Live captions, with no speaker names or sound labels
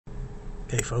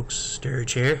Hey folks,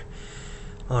 Sturge here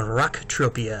on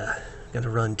Rocktropia. Gonna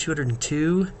run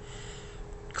 202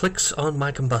 clicks on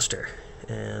my Combustor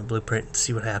and blueprint and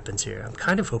see what happens here. I'm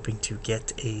kind of hoping to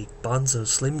get a Bonzo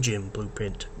Slim Jim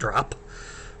blueprint drop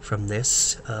from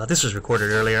this. This was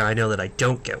recorded earlier. I know that I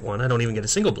don't get one. I don't even get a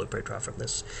single blueprint drop from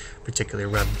this particular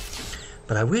run.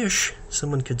 But I wish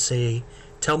someone could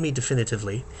tell me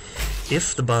definitively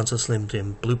if the Bonzo Slim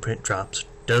Jim blueprint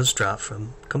does drop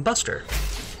from Combustor.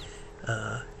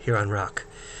 Here on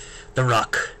the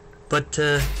Rock. But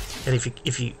and if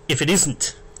it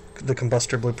isn't the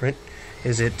Combustor blueprint,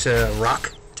 is it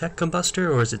Rock Tech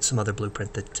Combustor, or is it some other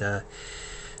blueprint that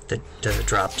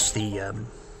drops the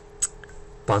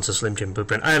Bonzo Slim Jim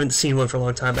blueprint? I haven't seen one for a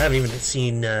long time. I haven't even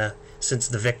seen since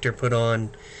the Victor put on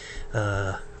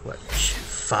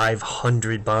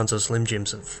 500 Bonzo Slim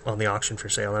Jims on the auction for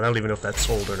sale, and I don't even know if that's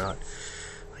sold or not.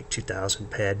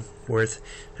 2,000 ped worth.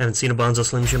 Haven't seen a Bonzo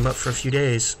Slim Jim up for a few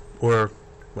days, or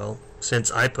well, since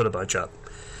I put a bunch up.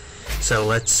 So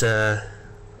let's hope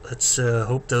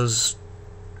those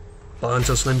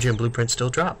Bonzo Slim Jim blueprints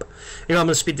still drop. I'm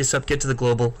gonna speed this up, get to the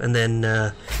global, and then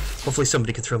hopefully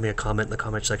somebody can throw me a comment in the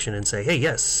comment section and say, hey,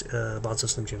 yes, Bonzo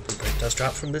Slim Jim blueprint does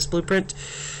drop from this blueprint,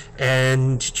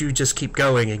 and you just keep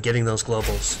going and getting those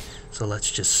globals. So let's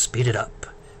just speed it up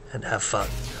and have fun.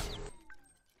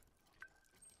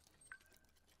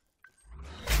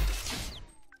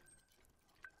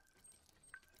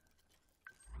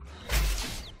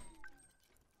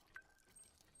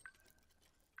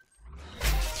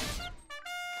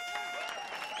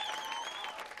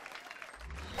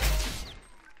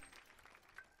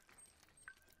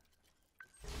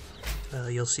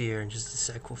 You'll see here in just a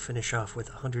sec, we'll finish off with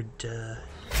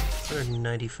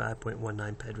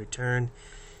 195.19 ped return,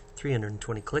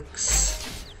 320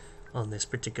 clicks on this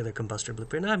particular Combustor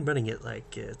blueprint. I'm running it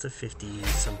like it's a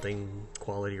 50-something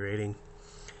quality rating,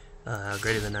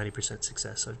 greater than 90%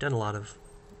 success. So I've done a lot of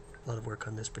work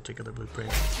on this particular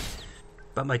blueprint.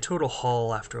 But my total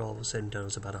haul, after all was said and done,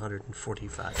 was about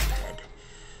 145 ped.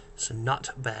 So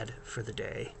not bad for the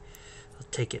day. I'll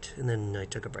take it. And then I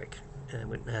took a break and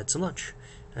went and had some lunch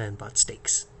and bought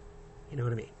steaks. You know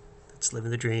what I mean? That's living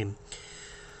the dream.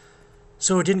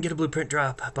 So I didn't get a blueprint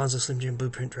drop, Bonzo Slim Jim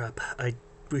blueprint drop. I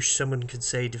wish someone could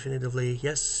say definitively,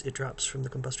 yes, it drops from the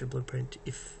Combustor blueprint.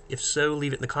 If so,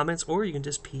 leave it in the comments, or you can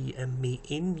just PM me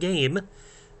in-game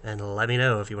and let me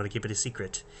know if you want to keep it a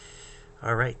secret.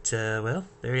 Alright, well,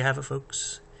 there you have it,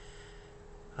 folks.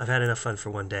 I've had enough fun for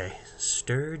one day.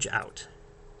 Sturge out.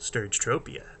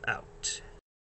 StirgeTropia out.